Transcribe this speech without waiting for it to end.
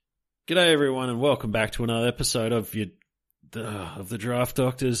G'day everyone and welcome back to another episode of the Draft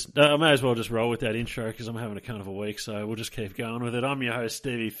Doctors. I may as well just roll with that intro because I'm having a kind of a week, so we'll just keep going with it. I'm your host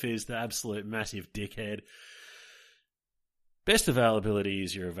Stevie Fizz, the absolute massive dickhead. Best availability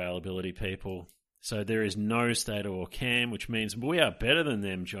is your availability, people. So there is no Stater or Cam, which means we are better than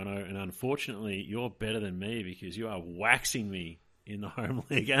them, Jono, and unfortunately you're better than me because you are waxing me in the home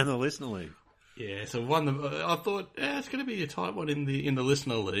league and the listener league. Yeah, so I thought it's going to be a tight one in the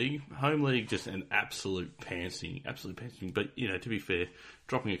listener league. Home league, just an absolute pantsing. But to be fair,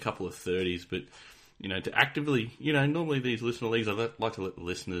 dropping a couple of 30s. But to actively, normally these listener leagues, I like to let the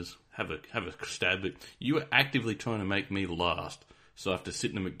listeners have a stab. But you are actively trying to make me last, so I have to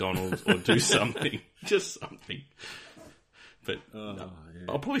sit in a McDonald's or do something, just something. But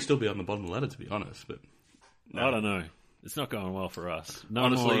I'll probably still be on the bottom of the ladder, to be honest. But no. I don't know. It's not going well for us.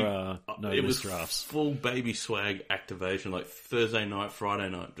 Honestly, it was drafts. Full baby swag activation, like Thursday night, Friday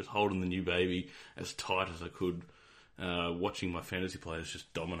night, just holding the new baby as tight as I could, watching my fantasy players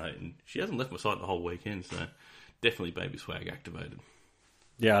just dominate. And she hasn't left my side the whole weekend, so definitely baby swag activated.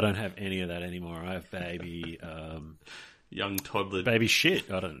 Yeah, I don't have any of that anymore. I have baby... young toddler. Baby shit.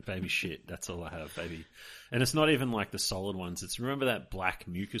 Baby shit. That's all I have, baby. And it's not even like the solid ones. It's, remember that black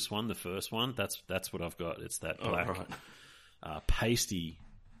mucus one, the first one? That's what I've got. It's that black, pasty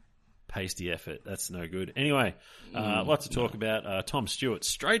effort. That's no good. Anyway, lots to talk about. Tom Stewart,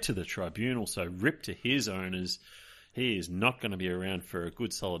 straight to the tribunal, so rip to his owners. He is not going to be around for a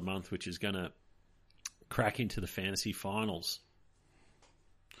good solid month, which is going to crack into the fantasy finals.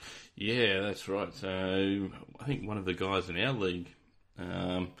 Yeah, that's right. So I think one of the guys in our league,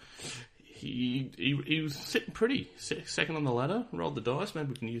 he was sitting pretty second on the ladder. Rolled the dice. Maybe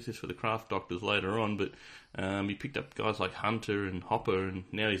we can use this for the craft doctors later on. But he picked up guys like Hunter and Hopper, and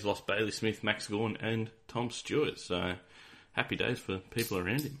now he's lost Bailey Smith, Max Gawn, and Tom Stewart. So happy days for people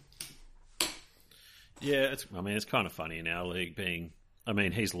around him. Yeah, it's kind of funny in our league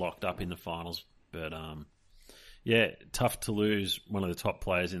he's locked up in the finals, but yeah, tough to lose one of the top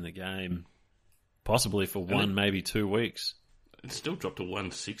players in the game, possibly for maybe 2 weeks. It still dropped to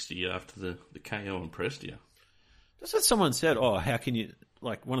 160 after the KO and Prestia. That's what someone said. Oh, how can you,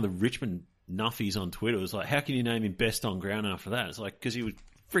 like one of the Richmond nuffies on Twitter was like, how can you name him best on ground after that? It's like, because he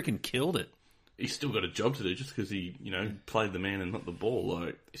freaking killed it. He's still got a job to do just because he, played the man and not the ball.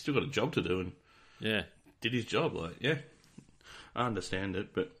 Like, he's still got a job to do and did his job. Like, yeah, I understand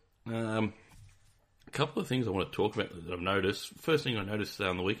it, but a couple of things I want to talk about that I've noticed. First thing I noticed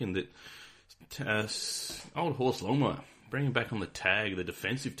on the weekend that old Horse Longmire bringing back on the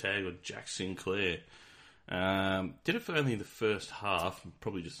defensive tag with Jack Sinclair. Did it for only the first half,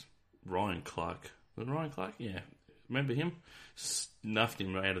 probably just Ryan Clark. Was it Ryan Clark? Yeah. Remember him? Snuffed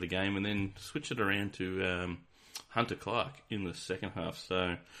him right out of the game and then switched it around to Hunter Clark in the second half.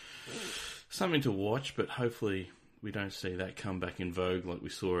 So, something to watch, but hopefully we don't see that come back in vogue like we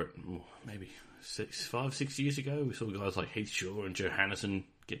saw it maybe 5-6 years ago. We saw guys like Heath Shaw and Johannisen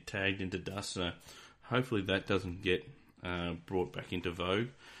get tagged into dust. So, hopefully that doesn't get brought back into vogue.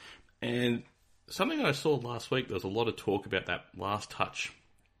 And something I saw last week, there was a lot of talk about that last touch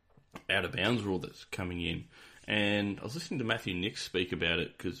out of bounds rule that's coming in. And I was listening to Matthew Nix speak about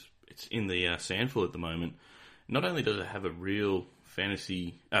it because it's in the Sandful at the moment. Not only does it have a real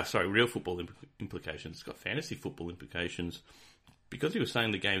football implications, it's got fantasy football implications. Because he was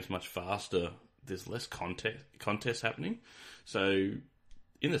saying the game's much faster, there's less contest happening. So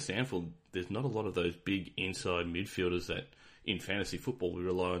in the Sandful, there's not a lot of those big inside midfielders that in fantasy football we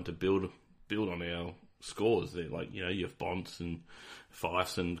rely on to build on our scores. They're like, you have Bonts and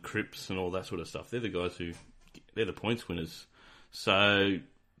Fifes and Cripps and all that sort of stuff. They're the guys they're the points winners. So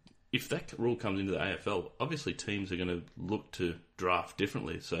if that rule comes into the AFL, obviously teams are going to look to draft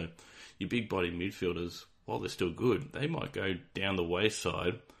differently. So your big body midfielders, while they're still good, they might go down the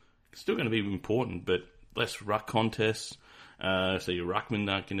wayside. Still going to be important, but less ruck contests. So your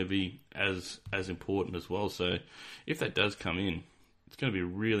ruckmen aren't going to be as important as well. So if that does come in, it's going to be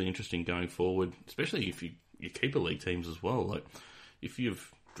really interesting going forward, especially if you keep a league teams as well. Like if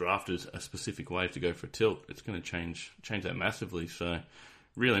you've drafted a specific way to go for a tilt, it's going to change that massively. So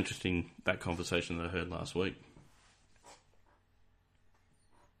real interesting, that conversation that I heard last week.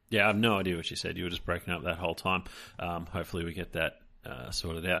 Yeah, I have no idea what you said. You were just breaking up that whole time. Hopefully we get that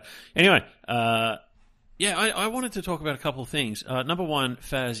sorted out. Anyway, I wanted to talk about a couple of things. Number one,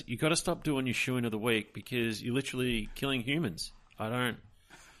 Faz, you got to stop doing your shoe-in of the week because you're literally killing humans. I don't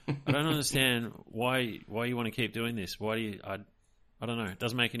understand why you want to keep doing this. Why do you? I don't know. It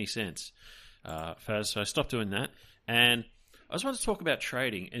doesn't make any sense, Faz. So stop doing that. And I just want to talk about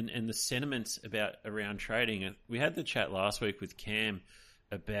trading and the sentiments around trading. We had the chat last week with Cam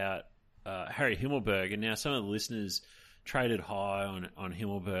about Harry Himmelberg, and now some of the listeners traded high on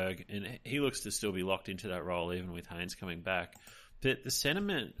Himmelberg, and he looks to still be locked into that role even with Haynes coming back. But the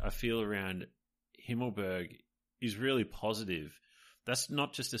sentiment I feel around Himmelberg is really positive. That's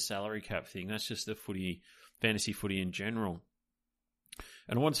not just a salary cap thing. That's just the fantasy footy in general.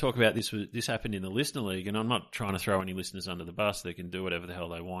 And I want to talk about this. This happened in the Listener League, and I'm not trying to throw any listeners under the bus. They can do whatever the hell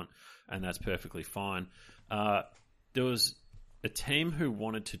they want, and that's perfectly fine. There was a team who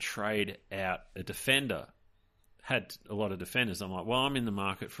wanted to trade out a defender, had a lot of defenders. I'm like, well, I'm in the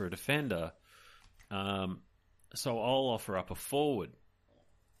market for a defender, so I'll offer up a forward,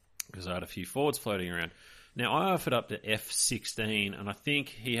 because I had a few forwards floating around. Now, I offered up to F16, and I think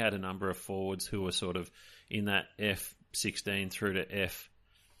he had a number of forwards who were sort of in that F16 through to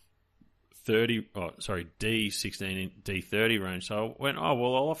D16 and D30 range. So I went, I'll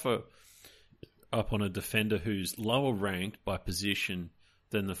offer up on a defender who's lower ranked by position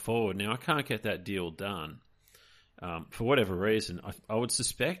than the forward. Now, I can't get that deal done. For whatever reason, I would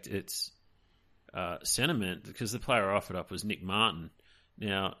suspect it's sentiment, because the player I offered up was Nick Martin.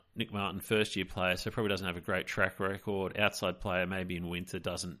 Now, Nick Martin, first-year player, so probably doesn't have a great track record. Outside player, maybe in winter,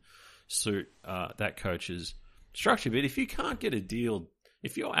 doesn't suit that coach's structure. But if you can't get a deal,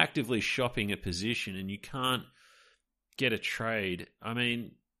 if you're actively shopping a position and you can't get a trade, I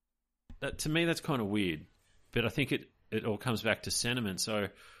mean, to me, that's kind of weird. But I think it all comes back to sentiment. So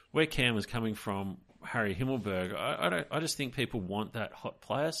where Cam was coming from, Harry Himmelberg, I just think people want that hot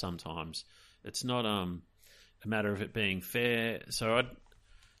player sometimes. It's not a matter of it being fair. So I'd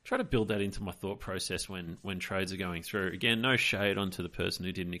try to build that into my thought process when trades are going through. Again, no shade onto the person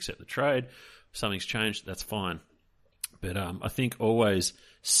who didn't accept the trade. If something's changed, that's fine. But I think always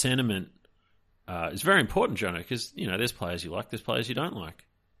sentiment is very important, Jono, because there's players you like, there's players you don't like.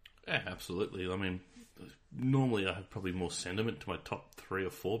 Yeah, absolutely. I mean, normally I have probably more sentiment to my top 3 or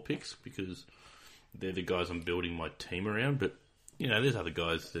 4 picks because they're the guys I'm building my team around. But, there's other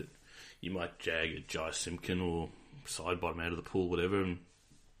guys that you might jag at Jai Simpkin or sidebottom out of the pool, whatever, and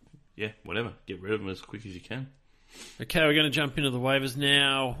whatever. Get rid of them as quick as you can. Okay, we're going to jump into the waivers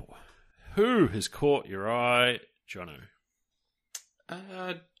now. Who has caught your eye, Jono?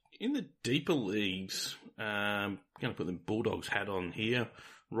 In the deeper leagues, I'm going to put the Bulldogs hat on here.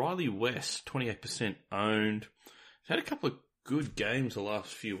 Riley West, 28% owned. He's had a couple of good games the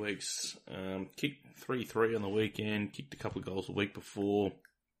last few weeks. Kicked 3-3 on the weekend, kicked a couple of goals the week before.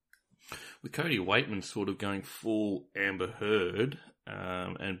 With Cody Waitman sort of going full Amber Heard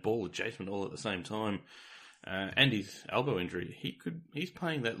and ball adjacent all at the same time, and his elbow injury, he's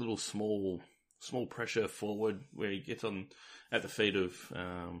playing that little small pressure forward where he gets on at the feet of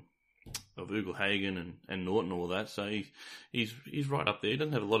Ugle-Hagan and Norton, all of that. So he's right up there. He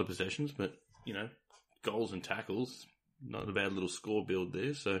doesn't have a lot of possessions, but goals and tackles, not a bad little score build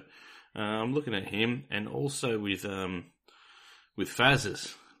there. So I'm looking at him, and also with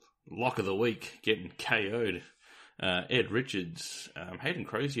Faz's lock of the week getting KO'd. Ed Richards, Hayden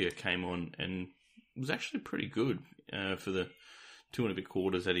Crozier came on and was actually pretty good for the 2 and a bit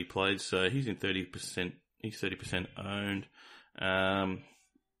quarters that he played. So he's in 30%. He's 30% owned.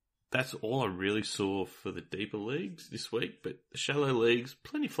 That's all I really saw for the deeper leagues this week. But the shallow leagues,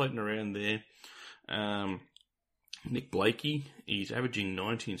 plenty floating around there. Nick Blakey, he's averaging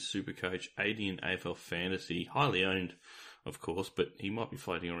 90 in Supercoach, 80 in AFL Fantasy, highly owned, of course, but he might be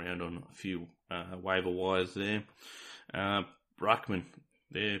floating around on a few waiver wires there. Ruckman,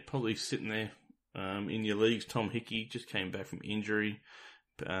 they're probably sitting there in your leagues. Tom Hickey just came back from injury,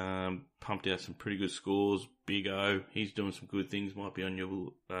 pumped out some pretty good scores. Big O, he's doing some good things, might be on your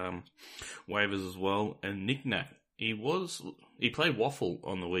waivers as well. And Nick Nat, he played waffle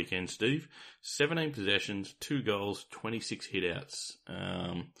on the weekend, Steve. 17 possessions, 2 goals, 26 hitouts.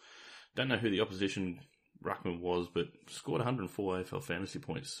 Don't know who the opposition Ruckman was, but scored 104 AFL fantasy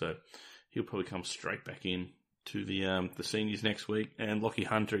points, so he'll probably come straight back in to the seniors next week. And Lockie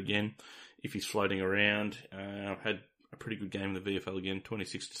Hunter again, if he's floating around, had a pretty good game in the VFL again,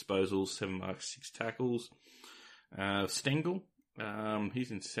 26 disposals, 7 marks, 6 tackles. Stengel, he's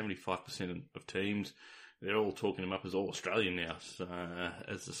in 75% of teams. They're all talking him up as All-Australian now,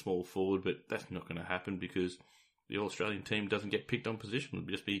 as the small forward, but that's not going to happen because the All-Australian team doesn't get picked on position. It'll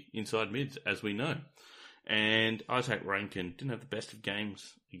just be inside mids, as we know. And Isaac Rankin didn't have the best of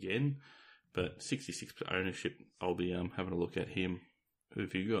games again, but 66% ownership. I'll be having a look at him. Who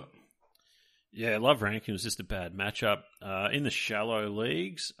have you got? Yeah, I love Rankin. It was just a bad matchup. In the shallow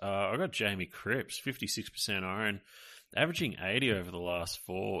leagues, I got Jamie Cripps, 56% own, averaging 80 over the last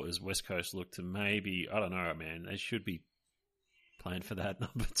 4 as West Coast look to maybe, I don't know, man, they should be playing for that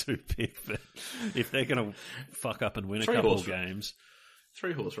number 2 pick, but if they're going to fuck up and win a couple of games,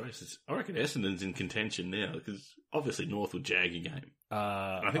 3-horse races. I reckon Essendon's in contention now because obviously North will jag a game.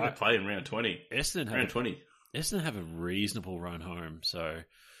 I think they play in round 20. Essendon have a reasonable run home, so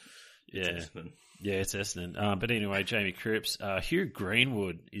yeah. It's Essendon. But anyway, Jamie Cripps. Hugh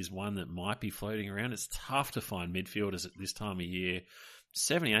Greenwood is one that might be floating around. It's tough to find midfielders at this time of year.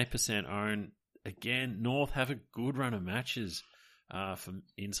 78% own. Again, North have a good run of matches from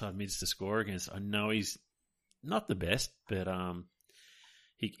inside mids to score against. I know he's not the best, but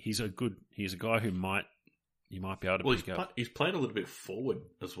he's a guy who you might be able to pick up. He's played a little bit forward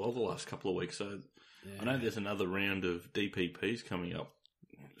as well the last couple of weeks, so I know there's another round of DPPs coming up.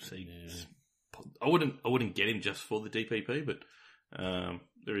 I wouldn't get him just for the DPP, but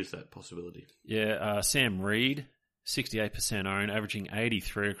there is that possibility. Yeah, Sam Reid, 68% owned, averaging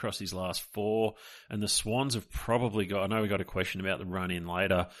 83 across his last 4. And the Swans have probably got, I know we got a question about the run in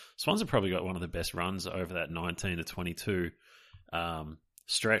later. Swans have probably got one of the best runs over that 19 to 22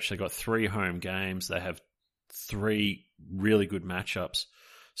 stretch. They got 3 home games. They have 3 really good matchups.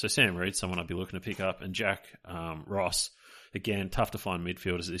 So Sam Reid, someone I'd be looking to pick up. And Jack Ross, again, tough to find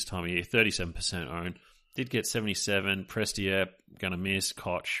midfielders at this time of year, 37% owned. Did get 77. Prestia, going to miss.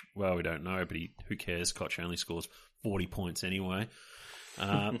 Koch, well, we don't know, but who cares? Koch only scores 40 points anyway.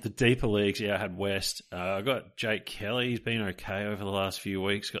 The deeper leagues, I had West. I got Jake Kelly. He's been okay over the last few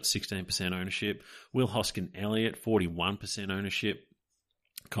weeks. Got 16% ownership. Will Hoskin-Elliott, 41% ownership.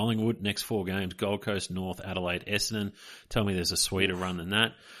 Collingwood, next 4 games, Gold Coast, North, Adelaide, Essendon. Tell me there's a sweeter run than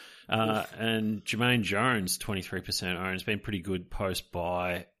that. And Jermaine Jones, 23% owned. It's been pretty good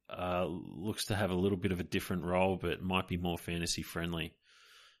post-buy. Looks to have a little bit of a different role, but might be more fantasy friendly.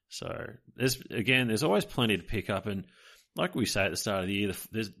 So there's always plenty to pick up. And like we say at the start of the year,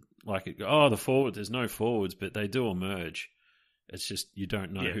 there's the forward, there's no forwards, but they do emerge. It's just you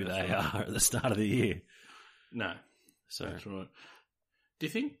don't know who they are at the start of the year. No. So that's right. Do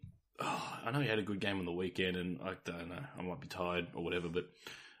you think, I know he had a good game on the weekend and I don't know, I might be tired or whatever, but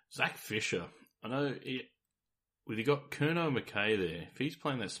Zach Fisher, I know you got Kerno McKay there. If he's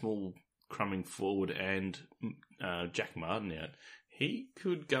playing that small crumbing forward and Jack Martin out, he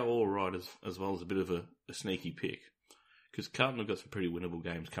could go all right as well as a bit of a sneaky pick. Because Carlton have got some pretty winnable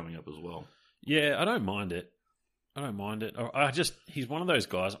games coming up as well. Yeah, I don't mind it. He's one of those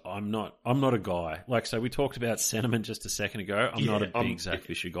guys. I'm not a guy. Like, so we talked about sentiment just a second ago. I'm not a big Zach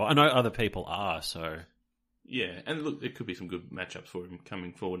Fisher guy. I know other people are, so. Yeah, and look, there could be some good matchups for him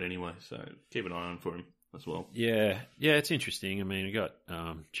coming forward anyway, so keep an eye on for him as well. Yeah, it's interesting. I mean, we got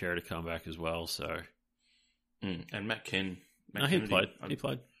Cherry to come back as well, so. And Matt Ken. He played.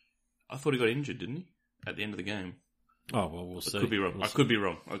 I thought he got injured, didn't he? At the end of the game. Oh, well, we'll see. I could be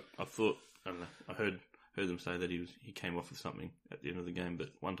wrong. I thought, I don't know, I heard them say that he came off with something at the end of the game, but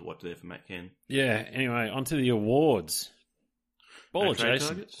one to watch there for Matt Ken. Yeah, anyway, on to the awards. Baller trade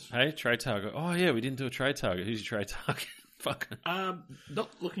Jason. Targets? Hey, trade target. Oh, yeah, we didn't do a trade target. Who's your trade target? Fucking. Not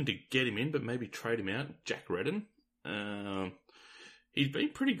looking to get him in, but maybe trade him out. Jack Redden. He's been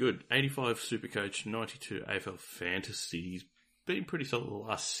pretty good. 85 Supercoach, 92 AFL Fantasy. He's been pretty solid the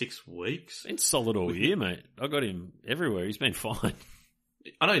last 6 weeks. Been solid all year, mate. I got him everywhere. He's been fine.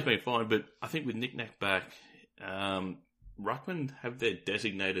 I know he's been fine, but I think with Nick Nack back, Ruckman have their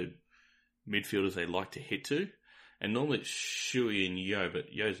designated midfielders they like to hit to. And normally it's Shuey and Yo,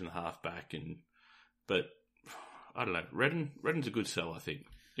 but Yo's in the half back. But I don't know. Redden's a good sell, I think.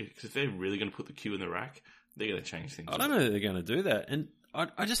 Because if they're really going to put the Q in the rack, they're going to change things. I don't know that they're going to do that. And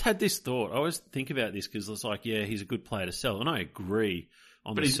I just had this thought. I always think about this because it's like, yeah, he's a good player to sell. And I agree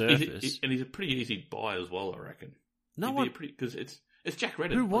on the surface. And he's a pretty easy buy as well, I reckon. No one... Because it's Jack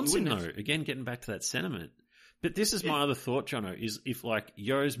Redden. Who wants him, though? Again, getting back to that sentiment. But this is my other thought, Jono, is if, like,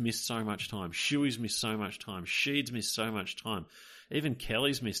 Yo's missed so much time, Shuey's missed so much time, Sheed's missed so much time, even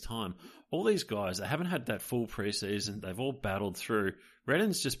Kelly's missed time, all these guys, they haven't had that full preseason, they've all battled through.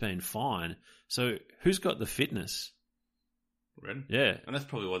 Redden's just been fine. So who's got the fitness? Redden? Yeah. And that's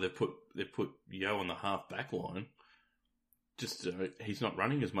probably why they put Yo on the half back line. Just he's not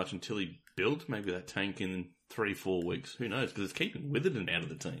running as much until he builds maybe that tank in 3-4 weeks. Who knows? Because it's keeping Witherden out of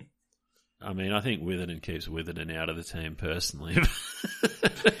the team. I mean, I think Witherden keeps Witherden out of the team personally.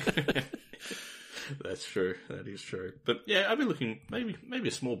 That's true. That is true. But yeah, I've been looking maybe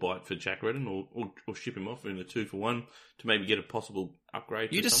a small bite for Jack Redden or ship him off in a 2-for-1 to maybe get a possible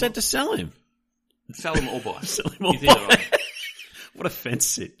upgrade. You just said to sell him. Sell him or buy. Sell him or buy. What a fence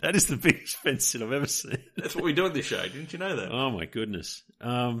sit. That is the biggest fence sit I've ever seen. That's what we do on this show. Didn't you know that? Oh my goodness.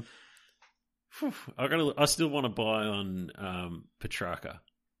 I still want to buy on Petrarca.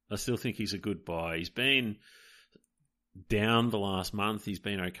 I still think he's a good buy. He's been down the last month. He's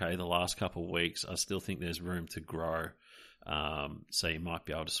been okay the last couple of weeks. I still think there's room to grow. So you might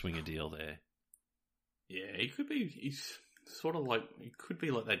be able to swing a deal there. Yeah, he could be. He's sort of like, he could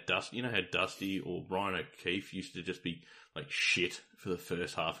be like that Dusty. You know how Dusty or Ryan O'Keefe used to just be like shit for the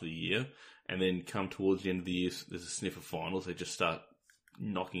first half of the year, and then come towards the end of the year, there's a sniff of finals. They just start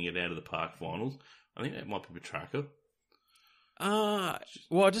knocking it out of the park finals. I think that might be Petrarca.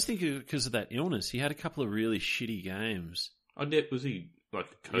 Well, I just think because of that illness, he had a couple of really shitty games. Was he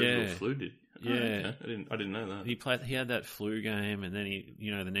like COVID or flu? Yeah, okay. I didn't know that. He had that flu game, and then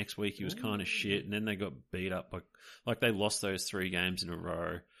the next week he was kind of shit, and then they got beat up like they lost those 3 games in a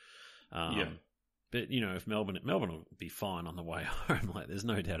row. But if Melbourne will be fine on the way home, like there's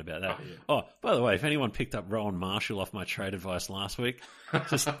no doubt about that. Oh, by the way, if anyone picked up Rowan Marshall off my trade advice last week,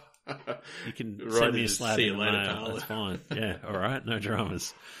 just you can send me a slab in the mail. That's fine. Yeah, all right, no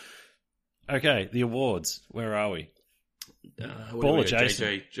dramas. Okay, the awards. Where are we? Baller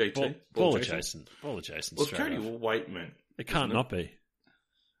Jason. JT. Baller Jason. Baller Jason. Well, Cody Waitman. It can't not be.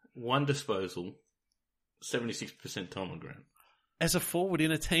 1 disposal, 76% time on ground. As a forward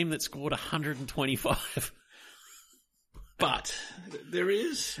in a team that scored 125. But there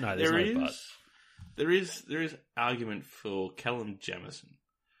is argument for Callum Jamieson.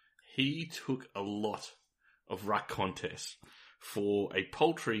 He took a lot of ruck contests for a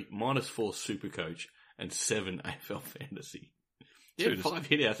paltry -4 Supercoach and 7 AFL fantasy. He had 5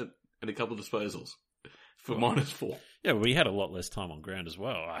 hitouts and a couple of disposals for -4. Yeah, we had a lot less time on ground as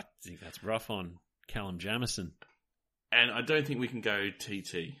well. I think that's rough on Callum Jamieson. And I don't think we can go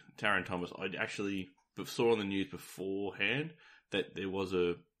TT, Taron Thomas. I actually saw on the news beforehand that there was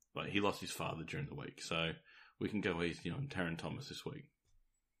he lost his father during the week. So we can go easy on Taron Thomas this week.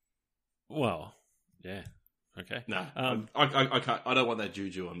 Well, yeah. Okay. No, I can't. I don't want that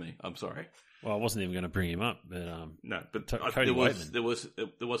juju on me. I'm sorry. Well, I wasn't even going to bring him up, but no. But there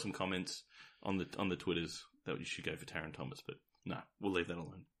was some comments on the Twitters that you should go for Taron Thomas, but no, we'll leave that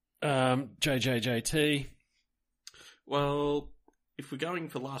alone. JJJT. Well, if we're going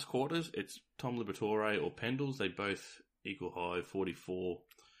for last quarters, it's Tom Liberatore or Pendles. They both equal high, 44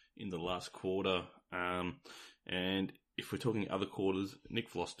 in the last quarter. And if we're talking other quarters,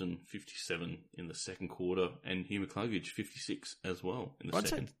 Nick Vlauston, 57 in the second quarter, and Hugh McCluggage, 56 as well in the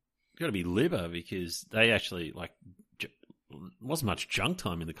second. It's got to be Libba because they actually, wasn't much junk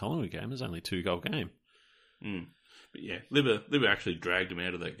time in the Collingwood game. It was only a 2-goal game. But yeah, Libba actually dragged him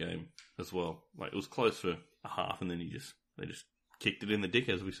out of that game as well. Like, it was close for a half, and then they just kicked it in the dick,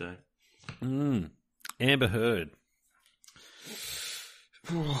 as we say. Amber Heard.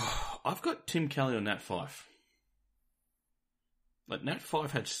 I've got Tim Kelly on Nat Fyfe. Like, Nat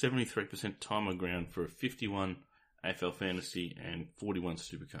Fyfe had 73% time on ground for a 51 AFL fantasy and 41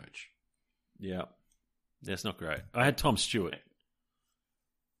 Supercoach. Yeah, that's not great. I had Tom Stewart.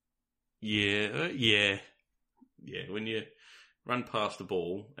 Yeah. When you run past the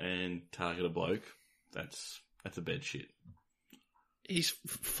ball and target a bloke, that's a bad shit. He's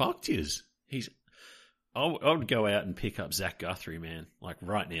fucked his. I would go out and pick up Zach Guthrie, man, like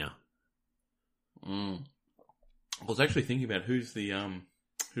right now. I was actually thinking about who is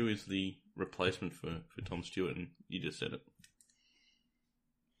the replacement for Tom Stewart, and you just said it.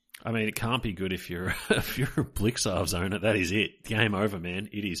 I mean, it can't be good if you're a Blixarves owner. That is it. Game over, man.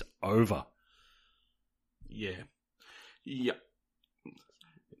 It is over. Yeah. Is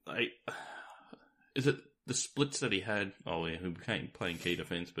it the splits that he had? Oh yeah, who became playing key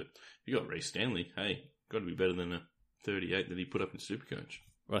defence, but you got Reece Stanley. Hey, got to be better than a 38 that he put up in Supercoach.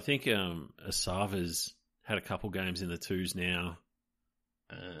 Well, I think Asava's had a couple games in the 2s now.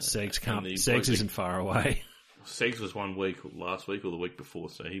 Segs isn't far away. Segs was 1 week last week or the week before,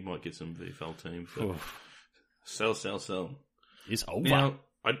 so he might get some VFL teams. Sell. It's over. Now,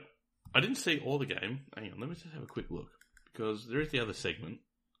 I didn't see all the game. Hang on, let me just have a quick look. Because there is the other segment,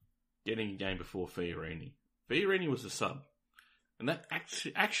 getting a game before Fiorini. Fiorini was a sub. And that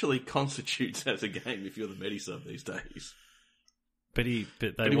actually constitutes as a game if you're the Medi-sub these days. But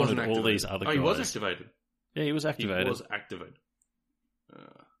they wanted all these other guys. Oh, he was activated. Yeah, he was activated.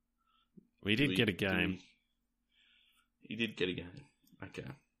 We did get a game. He did get a game. Okay.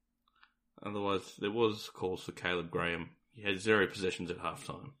 Otherwise, there was calls for Caleb Graham. He had 0 possessions at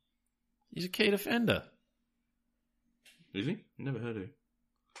halftime. He's a key defender. Is he? Never heard of him.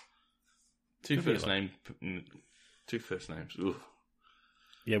 Two first names. Oof.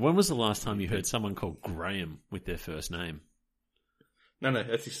 Yeah, when was the last time you heard someone called Graham with their first name? No,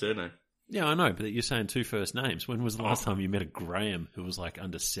 that's his surname. Yeah, I know, but you're saying 2 first names. When was the last time you met a Graham who was like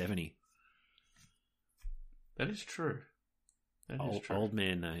under 70? That is true. Old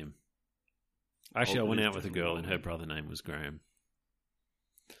man name. Actually, I went out with a girl and her brother name was Graham.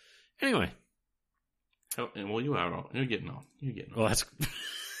 Anyway. Well, you are old. You're getting old. Well, that's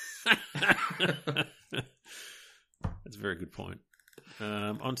that's a very good point.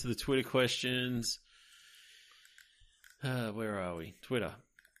 On to the Twitter questions. Where are we? Twitter.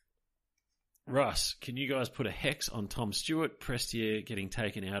 Russ, can you guys put a hex on Tom Stewart? Prestier getting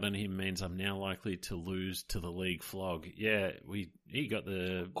taken out on him means I'm now likely to lose to the league flog. Yeah, he got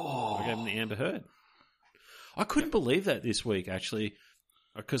I gave him the Amber Heard. I couldn't believe that this week, actually,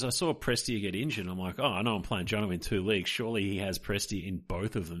 because I saw Prestier get injured. I'm like, I know I'm playing Jono in 2 leagues. Surely he has Prestier in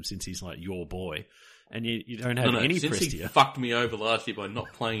both of them since he's like your boy. And you don't have any since Prestier. He fucked me over last year by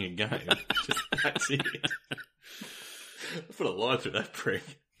not playing a game. That's it. I put a line through that prick.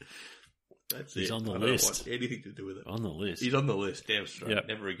 That's He's it. on the I list. don't want anything to do with it. On the list. He's on the list. Damn straight. Yep.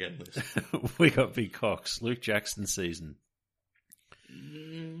 Never again list. We got Big Cox. Luke Jackson season.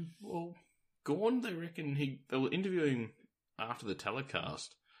 Well, Gorn, they reckon they were interviewing him after the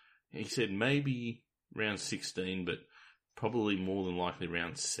telecast. He said maybe round 16, but probably more than likely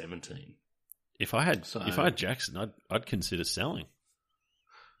round 17. If I had Jackson, I'd consider selling.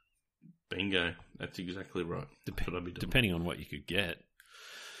 Bingo. That's exactly right. That's what I'd be doing. Depending on what you could get.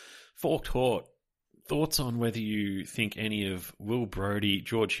 Forked Hort, thoughts on whether you think any of Will Brodie,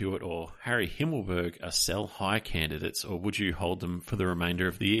 George Hewitt or Harry Himmelberg are sell high candidates, or would you hold them for the remainder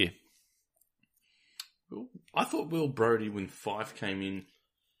of the year? Well, I thought Will Brodie, when Fife came in,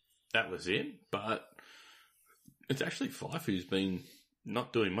 that was it, but it's actually Fife who's been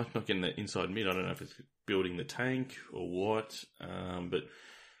not doing much, not getting that inside mid. I don't know if it's building the tank or what, but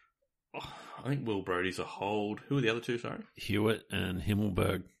I think Will Brodie's a hold. Who are the other two, sorry? Hewitt and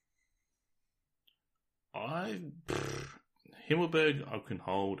Himmelberg. Himmelberg I can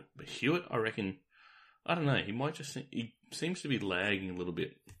hold, but Hewitt, I reckon, I don't know, he seems to be lagging a little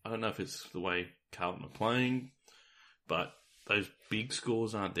bit. I don't know if it's the way Carlton are playing, but those big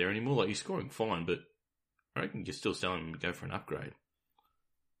scores aren't there anymore. Like, he's scoring fine, but I reckon you're still selling him to go for an upgrade.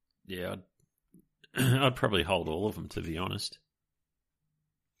 Yeah, I'd probably hold all of them, to be honest.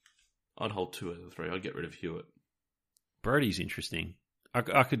 I'd hold 2 out of the 3. I'd get rid of Hewitt. Brodie's interesting.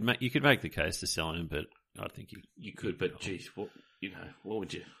 You could make the case to sell him, but I think you could. But geez, what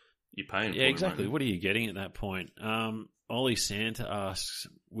would you paying? Yeah, exactly. What are you getting at that point? Ollie Santa asks,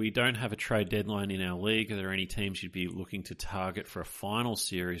 we don't have a trade deadline in our league. Are there any teams you'd be looking to target for a final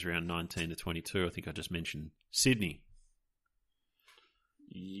series around 19 to 22? I think I just mentioned Sydney.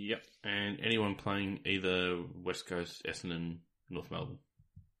 Yep, and anyone playing either West Coast, Essendon, North Melbourne.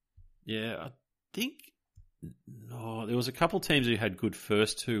 Yeah, I think. No, there was a couple teams who had good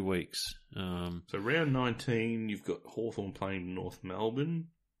first 2 weeks. So round 19, you've got Hawthorn playing North Melbourne,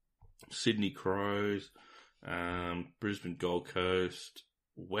 Sydney Crows, Brisbane Gold Coast,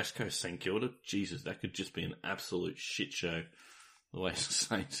 West Coast St Kilda. Jesus, that could just be an absolute shit show the way the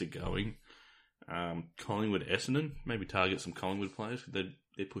Saints are going. Collingwood Essendon, maybe target some Collingwood players.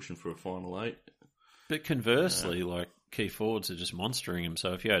 They're pushing for a final 8. But conversely, key forwards are just monstering him.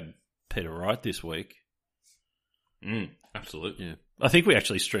 So if you had Peter Wright this week... absolutely. Yeah. I think we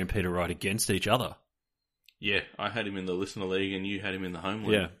actually streamed Peter Wright against each other. Yeah, I had him in the listener league and you had him in the home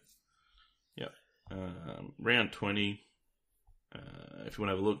league. Yeah. Round 20, if you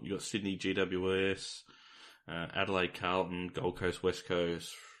want to have a look, you've got Sydney GWS, Adelaide Carlton, Gold Coast West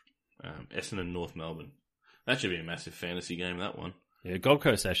Coast, Essendon North Melbourne. That should be a massive fantasy game, that one. Yeah, Gold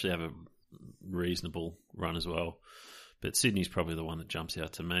Coast actually have a reasonable run as well. But Sydney's probably the one that jumps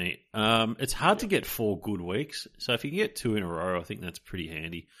out to me. It's hard to get 4 good weeks. So if you can get 2 in a row, I think that's pretty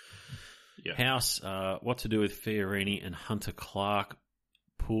handy. Yeah. House, what to do with Fiorini and Hunter Clark?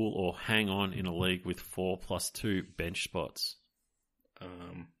 Pool or hang on in a league with 4+2 bench spots?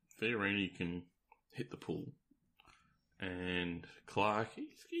 Fiorini can hit the pool. And Clark,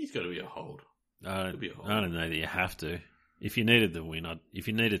 he's got to be a hold. I don't know that you have to. If you needed the win, if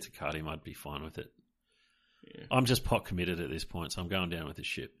you needed to cut him, I'd be fine with it. Yeah. I'm just pot committed at this point, so I'm going down with the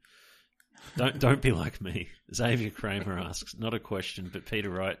ship. Don't be like me. Xavier Kramer asks, not a question, but Peter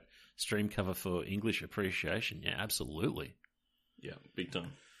Wright, stream cover for English appreciation. Yeah, absolutely. Yeah, big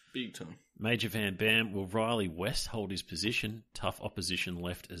time. Big time. Major Van Bam, will Riley West hold his position? Tough opposition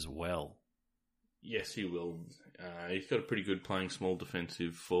left as well. Yes, he will. He's got a pretty good playing small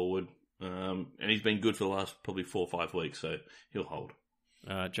defensive forward. And he's been good for the last probably 4 or 5 weeks, so he'll hold.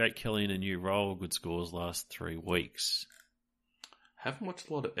 Jake Kelly in a new role, good scores last 3 weeks. Haven't watched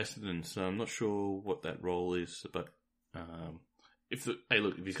a lot of Essendon, so I'm not sure what that role is. But if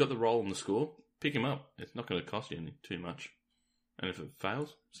he's got the role and the score, pick him up. It's not going to cost you too much. And if it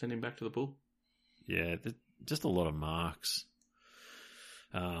fails, send him back to the pool. Yeah, just a lot of marks.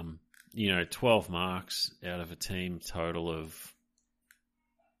 12 marks out of a team total of...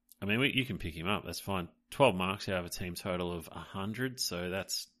 I mean, you can pick him up, that's fine. 12 marks out of a team total of 100, so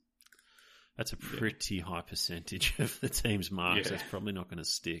that's a pretty high percentage of the team's marks. That's probably not going to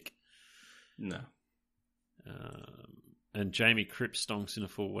stick. No. And Jamie Cripps stonks in a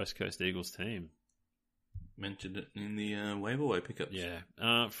full West Coast Eagles team. Mentioned it in the waiver wire pickups. Yeah.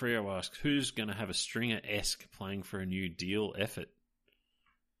 Freo asks, who's going to have a Stringer-esque playing for a new deal effort?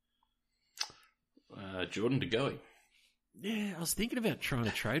 Jordan De Goey. Yeah, I was thinking about trying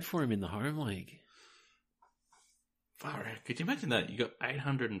to trade for him in the home league. Far out. Could you imagine that? You got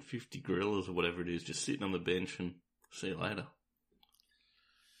 850 gorillas or whatever it is just sitting on the bench and see you later.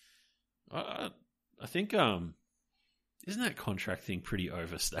 I think, isn't that contract thing pretty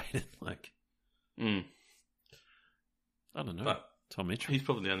overstated? Like, I don't know. But Tom Mitchell. He's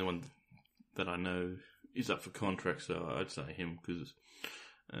probably the only one that I know is up for contract, so I'd say him because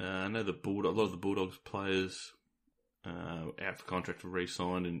I know a lot of the Bulldogs players out for contract have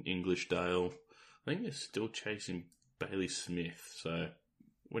re-signed, and English Dale. I think they're still chasing Bailey Smith. So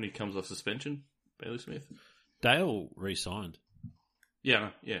when he comes off suspension, Bailey Smith. Dale re-signed. Yeah.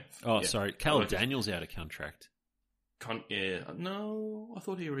 Oh, sorry. Caleb Daniels out of contract. No, I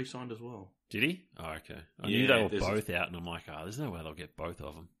thought he re-signed as well. Did he? Oh, okay. I knew they were both out, and I'm like, there's no way they'll get both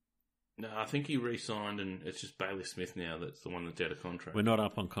of them. No, I think he re-signed, and it's just Bailey Smith now that's the one that's out of contract. We're not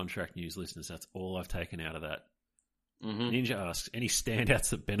up on contract news, listeners. That's all I've taken out of that. Mm-hmm. Ninja asks, any standouts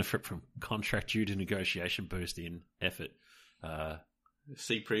that benefit from contract due to negotiation boost in effort?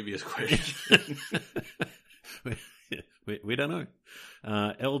 See previous question. we don't know.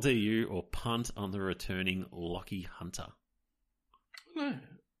 LDU or punt on the returning Lockie Hunter? No.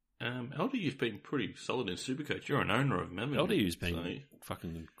 LDU's been pretty solid in Supercoach. You're an owner of him, haven't you? LDU's been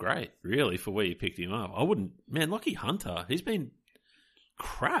fucking great, really, for where you picked him up. I wouldn't... Man, Lockie Hunter, he's been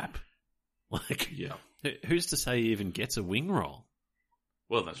crap. Like, yeah. Who's to say he even gets a wing role?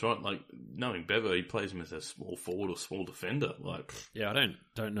 Well, that's right. Like, knowing Bevo, he plays him as a small forward or small defender. Like, yeah, I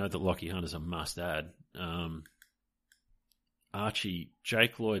don't know that Lockie Hunter's a must-add. Archie,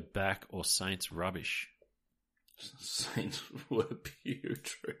 Jake Lloyd back or Saints rubbish? Saints were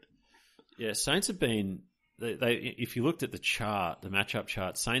putrid. Yeah, Saints have been... They if you looked at the chart, the matchup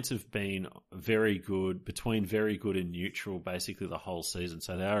chart, Saints have been very good, between very good and neutral basically the whole season.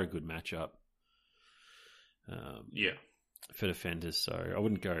 So they are a good matchup. For defenders. So I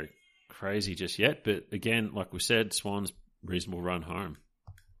wouldn't go crazy just yet. But again, like we said, Swans, reasonable run home.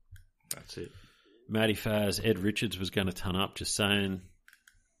 That's it. Matty Faz, Ed Richards was going to ton up, just saying.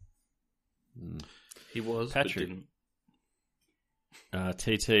 He was, Patrick. But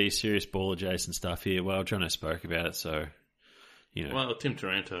didn't. TT, serious baller Jason stuff here. Well, Jono spoke about it, so, you know. Well, Tim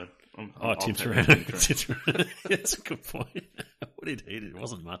Taranto. Tim Taranto. That's a good point. What did he do? It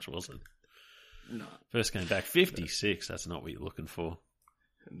wasn't much, was it? No. First game back, 56. That's not what you're looking for.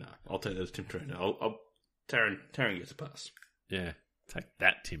 No, I'll take that as Tim Taranto. Taran gets a pass. Yeah, take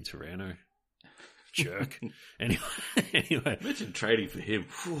that, Tim Taranto. Jerk. Anyway. Imagine trading for him.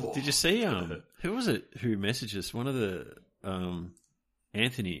 Did you see, who was it who messaged us? One of the,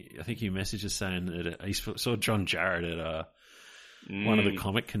 Anthony, I think he messaged us saying that he saw John Jarrett at one of the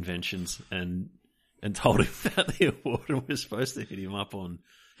comic conventions and told him about the award and we're supposed to hit him up on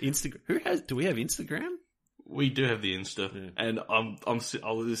Instagram. Do we have Instagram? We do have the Insta. Yeah. And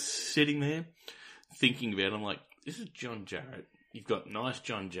I was sitting there thinking about it. I'm like, this is John Jarrett. You've got nice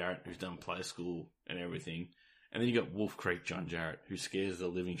John Jarrett who's done play school and everything. And then you got Wolf Creek John Jarrett who scares the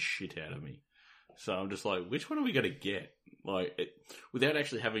living shit out of me. So I'm just like, which one are we going to get? Like, without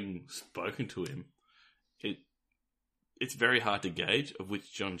actually having spoken to him, it's very hard to gauge of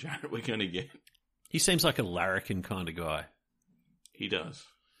which John Jarrett we're going to get. He seems like a larrikin kind of guy. He does.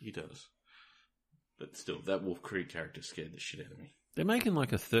 But still, that Wolf Creek character scared the shit out of me. They're making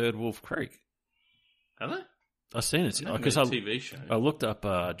like a third Wolf Creek. Are they? I've seen it. Because TV show. I looked up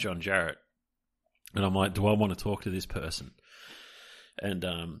John Jarrett and I'm like, do I want to talk to this person? And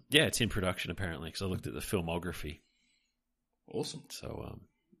yeah, it's in production apparently because I looked at the filmography. Awesome. So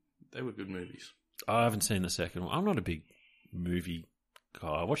they were good movies. I haven't seen the second one. I'm not a big movie guy.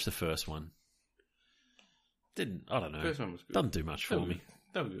 I watched the first one. I don't know. The first one was good. Doesn't do much for me.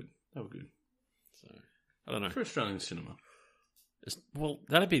 They were good. So I don't know. For Australian cinema. Well,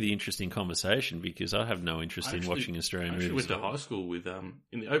 that'd be the interesting conversation because I have no interest in watching Australian movies. I went to high school with,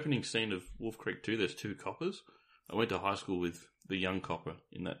 in the opening scene of Wolf Creek 2, there's two coppers. I went to high school with the young copper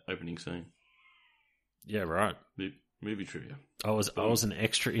in that opening scene. Yeah, right. Movie trivia. I was an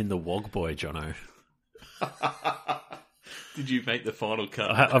extra in the Wog Boy, Jono. Did you make the final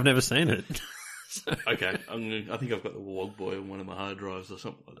cut? I've never seen it. Okay, I think I've got the Wog Boy on one of my hard drives or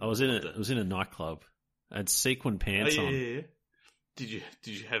something like that. I was in a nightclub. I had sequin pants on. Yeah. Did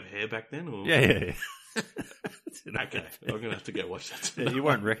you have hair back then? Or? Yeah. Okay, I'm going to have to go watch that tonight. Yeah, you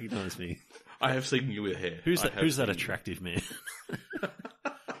won't recognise me. I have seen you with hair. Who's that attractive man?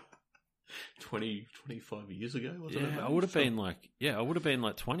 25 years ago, wasn't it? I would have been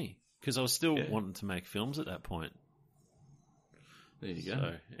like 20 because I was still wanting to make films at that point. There you go.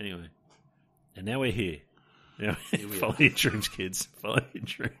 So, anyway. And now we're here. Now, follow your dreams, kids. Follow your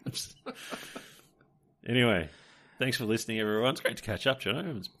dreams. Anyway, thanks for listening, everyone. It's great to catch up,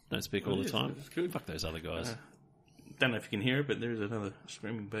 Jono. Don't speak all the time. It's good. Fuck those other guys. Don't know if you can hear it, but there's another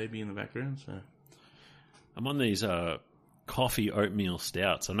screaming baby in the background. So I'm on these coffee oatmeal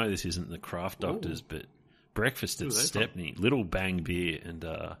stouts. I know this isn't the Craft Doctors, but breakfast at Stepney. Little Bang beer and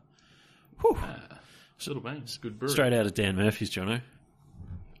Little Bang's good brewery. Straight out of Dan Murphy's, Jono.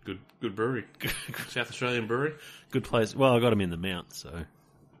 Good brewery. South Australian brewery. Good place. Well, I got them in the Mount, so.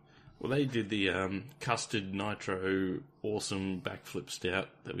 Well, they did the custard nitro awesome backflip stout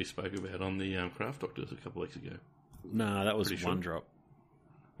that we spoke about on the Craft Doctors a couple of weeks ago. No, that was One Drop.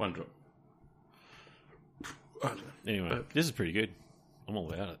 One Drop. Anyway, this is pretty good. I'm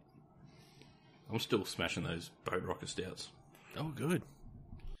all about it. I'm still smashing those Boat Rocker stouts. Oh, good.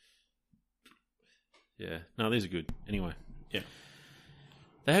 Yeah. No, these are good. Anyway. Yeah.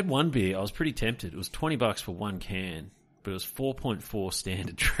 They had one beer. I was pretty tempted. It was $20 for one can, but it was 4.4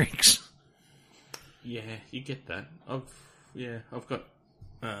 standard drinks. Yeah, you get that. I've got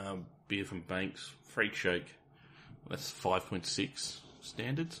beer from Banks, Freak Shake. That's 5.6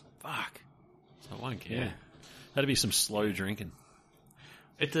 standards. Fuck. So one can. Yeah. That'd be some slow drinking.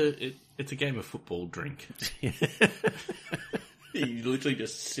 It's a game of football drink. You literally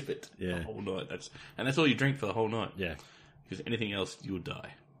just sip it the whole night. That's all you drink for the whole night. Yeah. Because anything else, you'll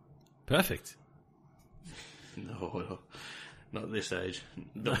die. Perfect. No, not at this age.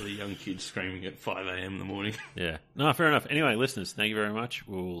 Not with the young kids screaming at 5 a.m. in the morning. Yeah. No, fair enough. Anyway, listeners, thank you very much.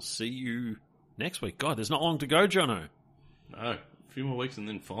 We'll see you next week. God, there's not long to go, Jono. No, a few more weeks and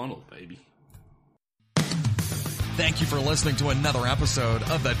then finals, baby. Thank you for listening to another episode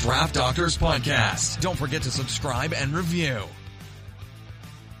of the Draft Doctors Podcast. Don't forget to subscribe and review.